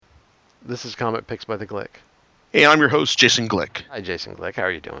This is Comet Picks by the Glick. Hey, I'm your host, Jason Glick. Hi, Jason Glick. How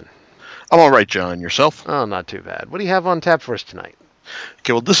are you doing? I'm all right, John. Yourself? Oh, not too bad. What do you have on tap for us tonight?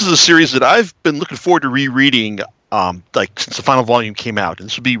 Okay, well, this is a series that I've been looking forward to rereading, since the final volume came out. And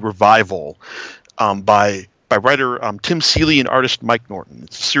this would be Revival, by writer Tim Seeley and artist Mike Norton.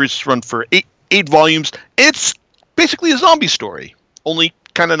 It's a series that's run for eight volumes. It's basically a zombie story, only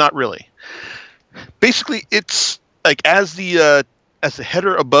kind of not really. Basically, it's like as the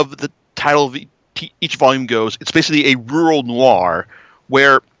header above the title of each volume goes, it's basically a rural noir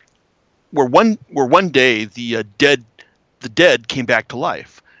where one day the dead came back to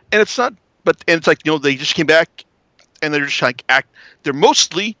life, and it's not, and it's like, they just came back, and they're just like they're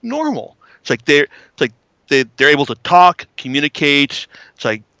mostly normal. It's like they're able to talk, communicate. It's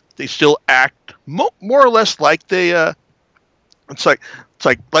like they still act more or less like it's like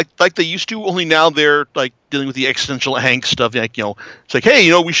they used to, only now they're like dealing with the existential angst of, like, it's like,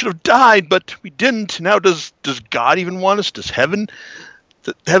 hey, we should have died, but we didn't. Now does God even want us? Does heaven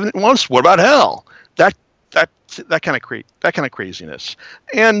want us? What about hell? That kind of craziness.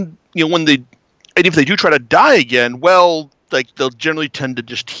 And if they do try to die again, well, like, they'll generally tend to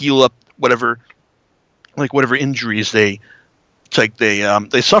just heal up whatever injuries they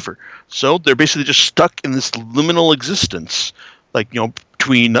suffer. So they're basically just stuck in this liminal existence, like,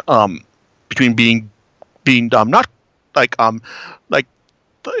 between being not like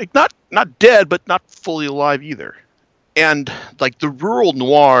not dead, but not fully alive either. And like the rural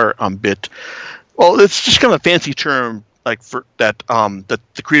noir bit, well, it's just kind of a fancy term, like, for that that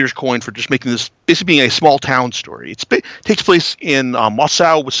the creators coined for just making this basically being a small town story. It takes place in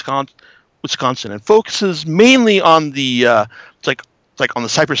Wausau, Wisconsin, and focuses mainly on the on the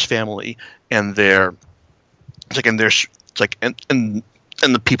Cypress family and their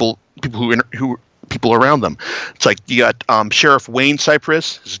and the people people around them. It's like you got Sheriff Wayne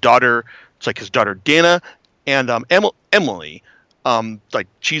Cypress, his daughter. It's like his daughter Dana, and Emily.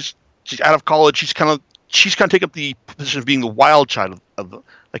 She's out of college. She's kind of taken up the position of being the wild child of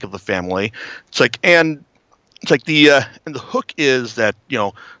the family. It's like, and it's like and the hook is that,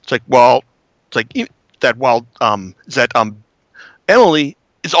 it's like, well, it's like that while Emily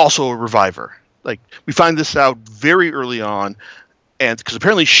is also a reviver. Like, we find this out very early on, and because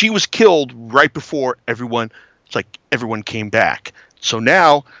apparently she was killed right before everyone came back. So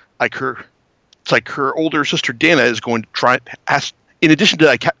now, her older sister Dana is going to try, in addition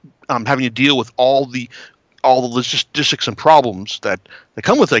to having to deal with all the logistics and problems that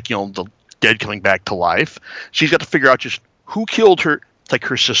come with, the dead coming back to life. She's got to figure out just who killed her,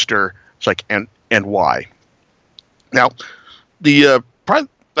 her sister, and why. Now, the probably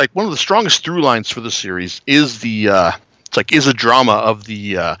one of the strongest through lines for the series is a drama of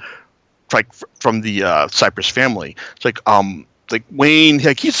the from the Cypress family. It's like Wayne,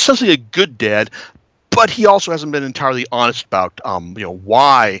 he's essentially a good dad, but he also hasn't been entirely honest about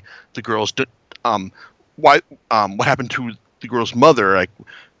why the girls did, what happened to the girl's mother,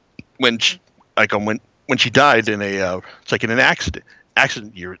 when she died in an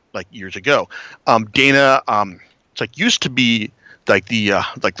accident years ago. Dana used to be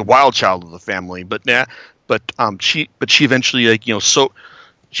the wild child of the family, but she eventually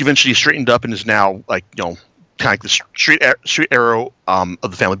she eventually straightened up and is now kind of like the straight arrow of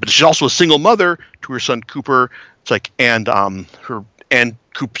the family. But she's also a single mother to her son Cooper. And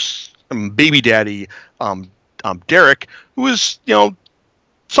Coop's baby daddy, Derek, who is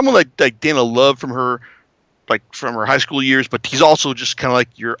someone like Dana loved from her high school years, but he's also just kind of like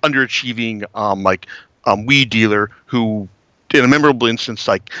your underachieving weed dealer who, in a memorable instance,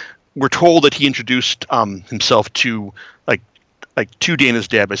 we're told that he introduced himself to to Dana's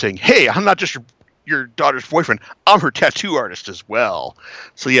dad by saying, "Hey, I'm not just your daughter's boyfriend. I'm her tattoo artist as well."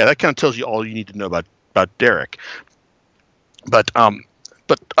 So yeah, that kind of tells you all you need to know about Derek. But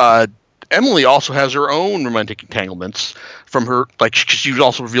Emily also has her own romantic entanglements from her, she was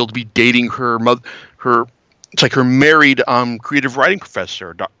also revealed to be dating her mother, her married creative writing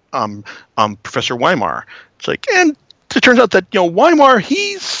professor, Professor Weimar. And it turns out that Weimar,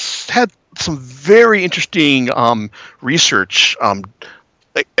 he's had some very interesting research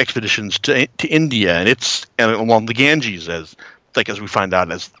expeditions to India, and along the Ganges, as we find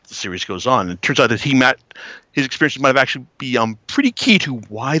out as the series goes on. And it turns out that his experiences might have actually be pretty key to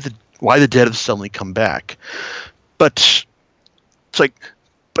why the dead have suddenly come back. But the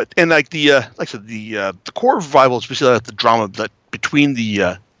core of Revival is basically the drama that between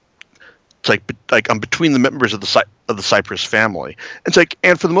the between the members of the Cypress family.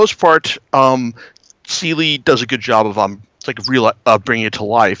 And for the most part, Seeley does a good job of bringing it to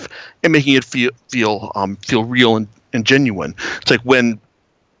life and making it feel real and genuine. It's like when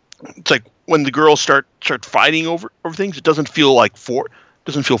it's like when the girls start fighting over things, it doesn't feel like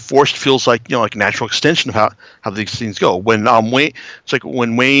doesn't feel forced. It feels like like a natural extension of how these things go. When Wayne, it's like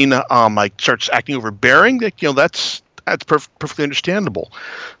when Wayne like starts acting overbearing, like that's perfectly understandable.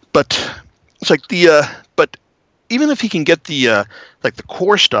 But it's like but even if he can get the like the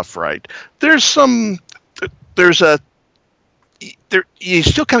core stuff right, there's a there you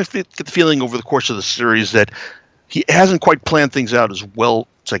still kind of get the feeling over the course of the series that he hasn't quite planned things out as well.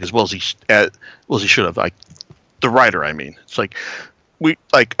 It's like as well as he should have. Like the writer, I mean, it's like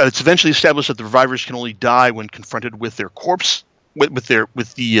it's eventually established that the revivers can only die when confronted with their corpse, with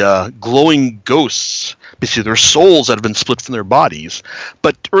the glowing ghosts, basically their souls that have been split from their bodies.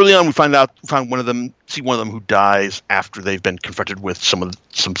 But early on, we see one of them who dies after they've been confronted with some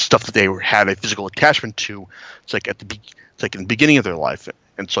stuff that they had a physical attachment to. It's like it's like in the beginning of their life,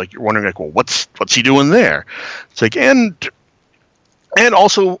 and it's like you're wondering like, well, what's he doing there? It's like and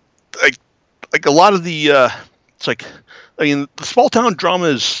also like a lot of the it's like. I mean, the small town drama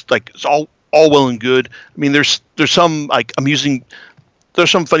is like it's all well and good. I mean, there's some like amusing.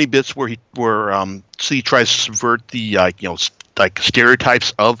 There's some funny bits where he tries to subvert the like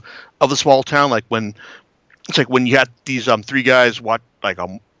stereotypes of the small town. Like when you had these three guys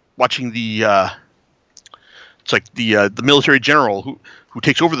watching the it's like the military general who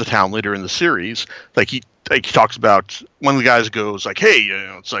takes over the town later in the series. Like he talks about one of the guys goes like, hey,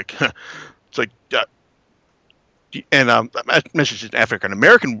 it's like it's like. And I mentioned an African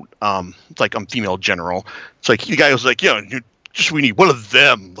American, female general. It's like the guy was like, we need one of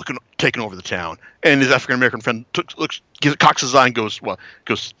them taking over the town. And his African American friend cocks his eye and goes, what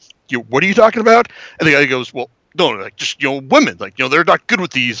are you talking about? And the guy goes, well, no, like just women, like they're not good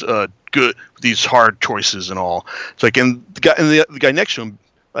with these these hard choices and all. It's like, and the guy next to him,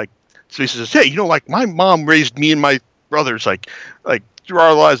 like, so he says, hey, like my mom raised me and my brothers, like through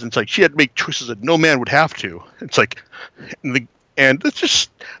our lives, and it's like she had to make choices that no man would have to. It's like, and it's just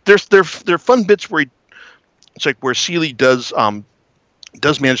there are fun bits where it's like where Seeley does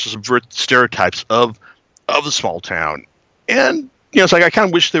manage to subvert stereotypes of the small town, and it's like I kind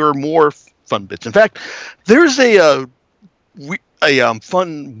of wish there were more fun bits. In fact, there's a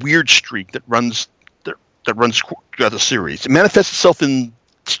fun weird streak that runs throughout the series. It manifests itself in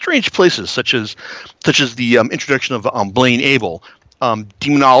strange places, such as the introduction of Blaine Abel.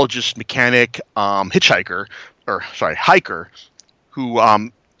 Demonologist, mechanic, hiker, who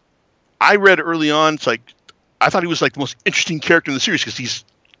I read early on. It's like I thought he was like the most interesting character in the series because he's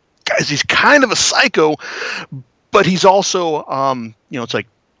kind of a psycho, but he's also it's like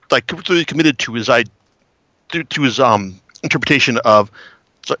completely committed to his interpretation of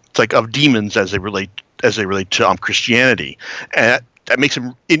of demons as they relate to Christianity, and that makes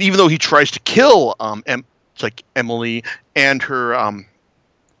him. And even though he tries to kill Emily and her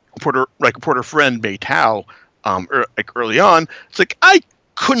reporter friend May Tao, early on, it's like I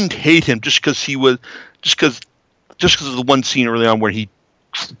couldn't hate him just because of the one scene early on where he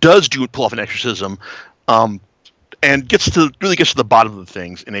does pull off an exorcism, and gets to the bottom of the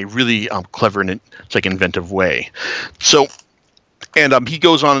things in a really clever and inventive way. So, and he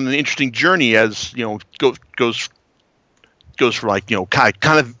goes on an interesting journey as goes from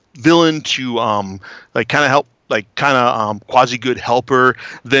kind of villain to kind of quasi good helper,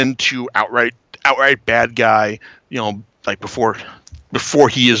 then to outright bad guy. Before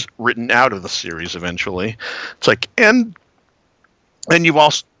he is written out of the series eventually. It's like and you've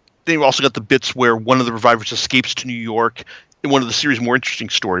also got the bits where one of the revivers escapes to New York in one of the series' more interesting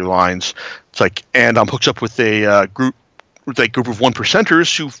storylines. It's like and hooks up with a group of one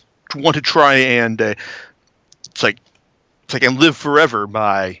percenters who want to try and and live forever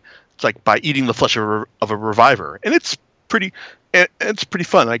by eating the flesh of a reviver, and it's pretty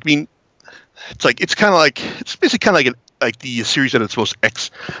fun. I mean, it's basically kind of like the series at its most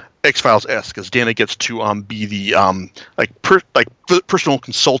X-Files esque, as Dana gets to be the personal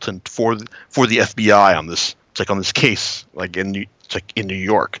consultant for the FBI on this on this case in New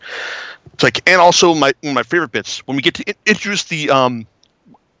York. And also one of my favorite bits when we get to introduce the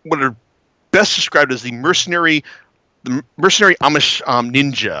what are best described as the mercenary Amish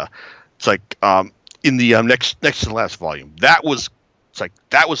ninja. It's in the next to the last volume. That was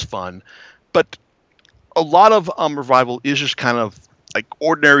fun, but a lot of Revival is just kind of like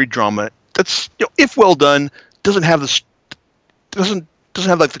ordinary drama. That's if well done, doesn't have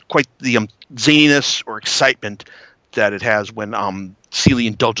quite the zaniness or excitement that it has when Seeley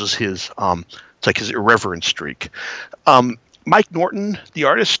indulges his his irreverent streak. Mike Norton, the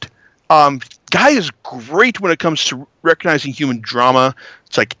artist. Guy is great when it comes to recognizing human drama.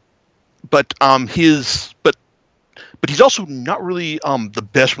 But but he's also not really the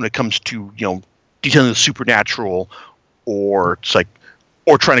best when it comes to detailing the supernatural, or it's like,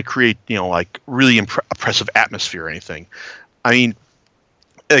 or trying to create like really oppressive atmosphere or anything. I mean,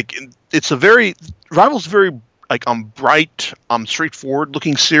 like, it's a very Revival's very like bright, straightforward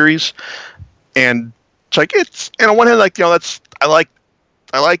looking series, and it's like, it's, and on one hand, like, that's, I like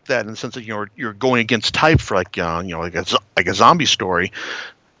that in the sense that you're going against type for like like a zombie story,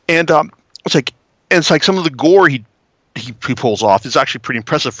 and it's like, some of the gore he pulls off is actually pretty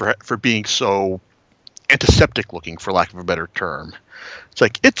impressive for being so antiseptic looking, for lack of a better term. It's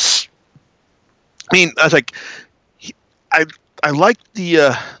like, it's, I mean, I was like, I like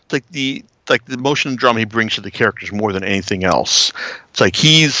the the emotion and drama he brings to the characters more than anything else.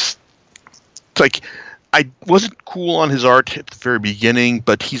 It's like, I wasn't cool on his art at the very beginning,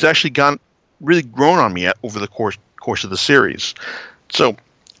 but he's actually really grown on me over the course of the series. So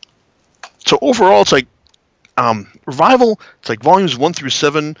overall, it's like, Revival, it's like volumes 1 through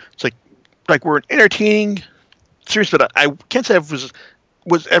 7. It's like we're an entertaining series, but I can't say I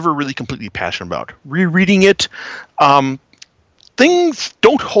was ever really completely passionate about rereading it. Things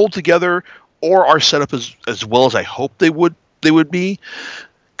don't hold together or are set up as well as I hope they would be.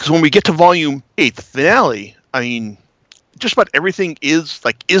 Because when we get to volume 8, the finale, I mean, just about everything is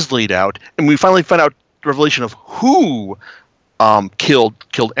laid out, and we finally find out the revelation of who killed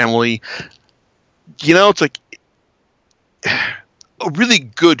Emily. It's like a really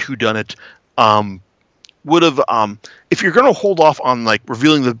good whodunit. Would have, if you're going to hold off on like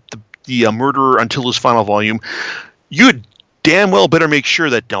revealing the murderer until his final volume, you'd damn well better make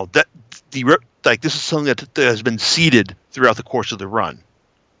sure that this is something that has been seeded throughout the course of the run.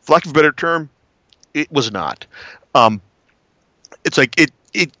 For lack of a better term, it was not. It's like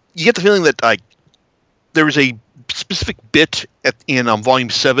you get the feeling that like there was a specific bit in volume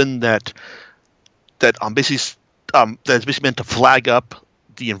 7 that is basically meant to flag up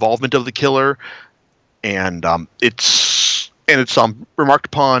the involvement of the killer, and it's remarked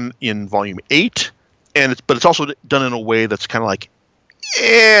upon in volume 8, but it's also done in a way that's kind of like,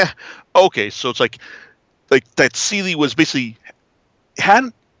 okay. So it's like that Seeley was basically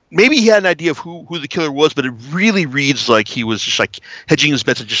maybe he had an idea of who the killer was, but it really reads like he was just like hedging his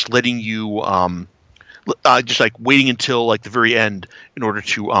bets and just letting you just like waiting until like the very end in order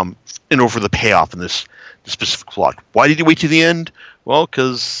for the payoff in this specific plot. Why did you wait to the end? Well,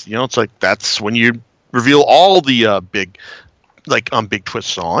 because it's like that's when you reveal all the big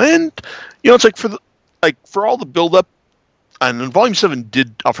twists and all, and it's like for all the build up, and Volume 7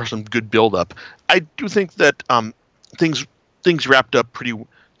 did offer some good build up. I do think that things wrapped up pretty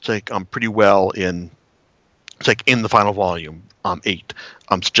well in the final volume, 8.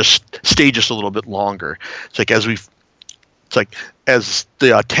 Just stay just a little bit longer. It's like as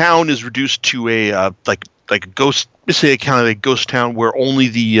the town is reduced to a like a ghost, basically kind of a ghost town where only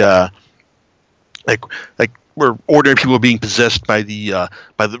the where ordinary people are being possessed by the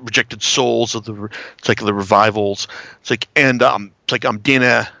rejected souls of the revivals. Dana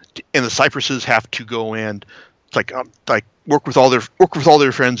and the Cypresses have to go and work with all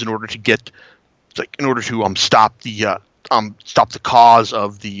their friends in order to stop the cause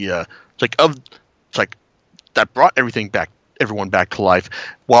of that brought everyone back to life,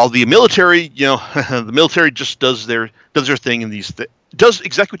 while the military, the military just does their thing, and does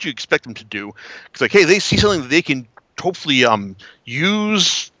exactly what you expect them to do. It's hey, they see something that they can hopefully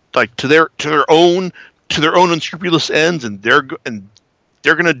use to their own unscrupulous ends, and they're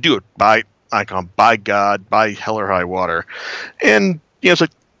gonna do it by God, by hell or high water. And it's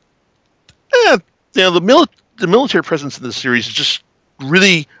the military presence in this series is just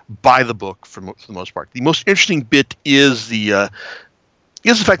really by the book for the most part. The most interesting bit is the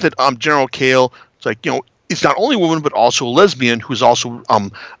fact that General Kale, is not only a woman but also a lesbian who's also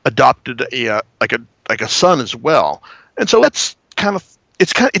adopted a son as well. And so that's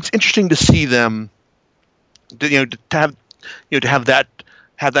it's interesting to see them, to have that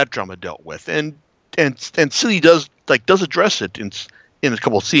drama dealt with, and City does address it in a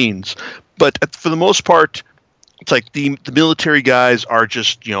couple of scenes, but for the most part, it's like the military guys are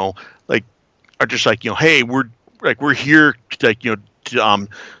just hey, we're here to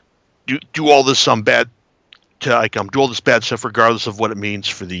do all this bad do all this bad stuff regardless of what it means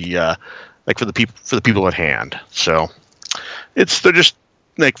for the for the people at hand. So they're just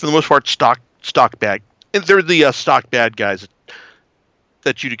for the most part stock bad. They're the stock bad guys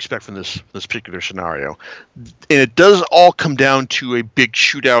that you'd expect from this particular scenario, and it does all come down to a big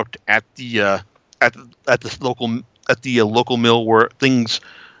shootout at the local mill where things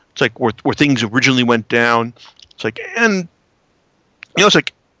where things originally went down. I'll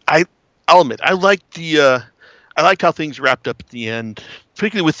admit I like the I liked how things wrapped up at the end,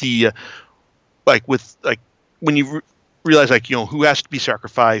 particularly with the when you realize who has to be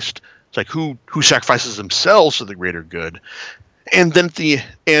sacrificed. It's like who sacrifices themselves for the greater good, and then at the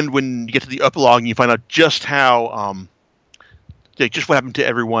end when you get to the epilogue and you find out just how just what happened to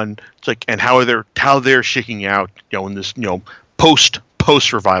everyone. It's like and how they're shaking out in this post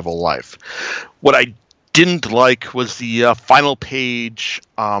revival life. What I didn't like was the final page.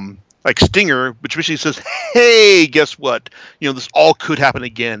 Stinger, which basically says, "Hey, guess what? This all could happen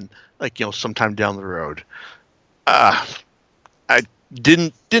again, sometime down the road." I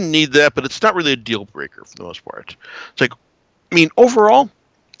didn't need that, but it's not really a deal breaker for the most part. It's like, overall,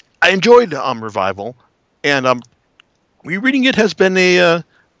 I enjoyed Revival, and rereading it has been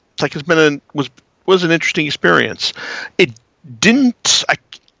was an interesting experience. It didn't.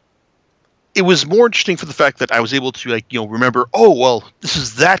 It was more interesting for the fact that I was able to remember. Oh well, this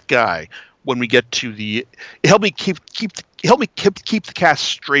is that guy. When we get to it helped me keep the cast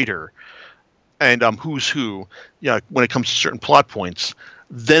straighter, and who's who. When it comes to certain plot points,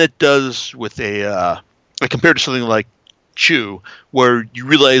 than it does with compared to something like Chew, where you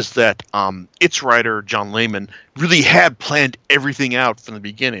realize that its writer John Layman really had planned everything out from the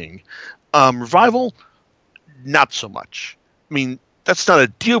beginning. Revival, not so much. That's not a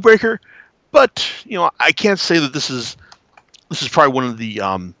deal breaker. But I can't say that this is probably one of the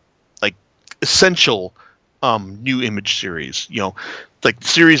essential new Image series.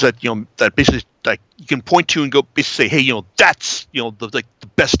 Series that that basically you can point to and go basically say, hey, that's the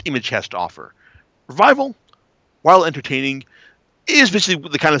best Image has to offer. Revival, while entertaining, is basically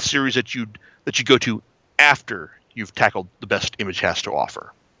the kind of series that you go to after you've tackled the best Image has to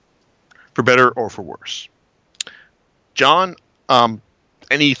offer, for better or for worse. John,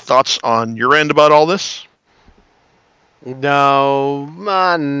 any thoughts on your end about all this? No,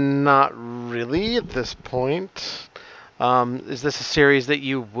 not really at this point. Is this a series that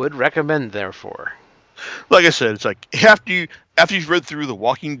you would recommend, therefore? Like I said, it's like after you've read through The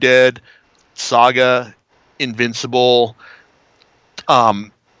Walking Dead, Saga, Invincible,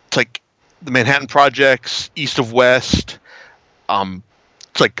 it's like the Manhattan Projects, East of West,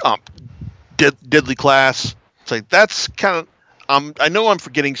 it's like Deadly Class. It's like that's kind of. I know I'm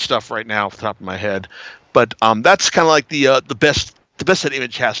forgetting stuff right now off the top of my head, but that's kind of like the best that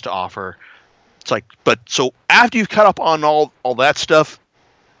Image has to offer. It's like, but so after you've caught up on all that stuff,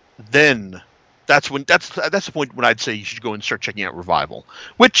 then that's the point when I'd say you should go and start checking out Revival.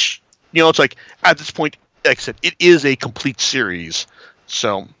 Which it's like at this point, like I said, it is a complete series.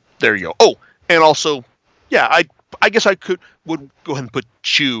 So there you go. Oh, and also, yeah, I guess would go ahead and put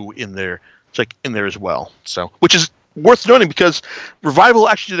Chew in there. It's like in there as well. So which is worth noting because Revival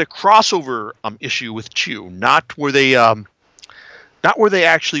actually did a crossover issue with Chew, not where they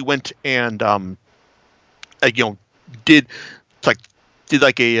actually went and did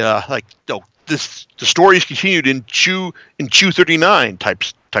the story is continued in Chew 39 type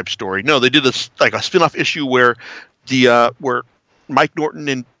story. No, they did a spin-off issue where where Mike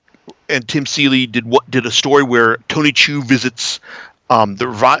Norton and Tim Seeley did a story where Tony Chew visits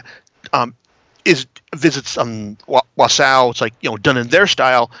visits Wausau. It's like done in their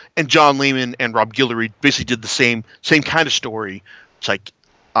style, and John Layman and Rob Guillory basically did the same kind of story. It's like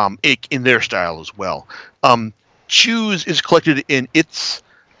in their style as well. Choose is collected in its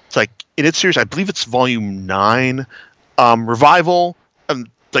series. I believe it's volume 9. Revival,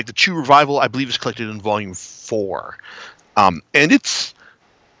 the Chew Revival, I believe is collected in volume 4. And it's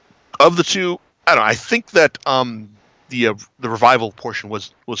of the two. I don't know. I think that the Revival portion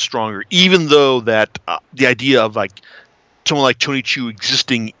was stronger, even though that the idea of someone like Tony Chew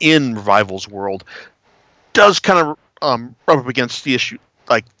existing in Revival's world does kind of rub up against the issue,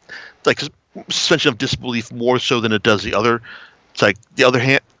 like suspension of disbelief more so than it does the other. It's like the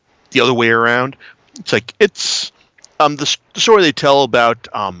other way around. It's like it's the story they tell about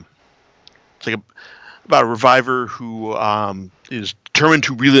about a reviver who is determined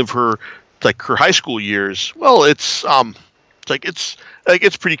to relive her high school years. Well, it's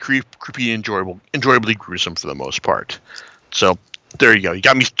pretty creepy and enjoyably gruesome for the most part. So there you go. You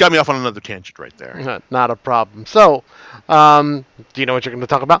got me off on another tangent right there. Not a problem. So, do you know what you're going to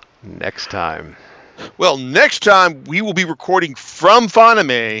talk about next time? Well, next time we will be recording from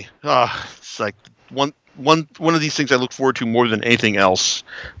Fanime. It's like one of these things I look forward to more than anything else.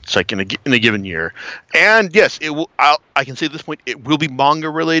 It's like in a given year. And yes, it will. I can say at this point it will be manga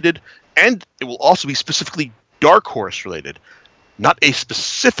related, and it will also be specifically Dark Horse related, not a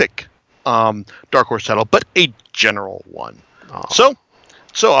specific Dark Horse title, but a general one. Oh.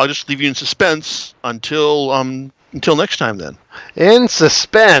 So I'll just leave you in suspense until until next time, then. In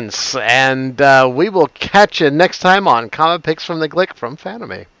suspense, and we will catch you next time on Comic Picks from the Glick from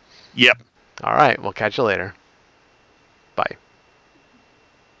Fanime. Yep. All right, we'll catch you later. Bye.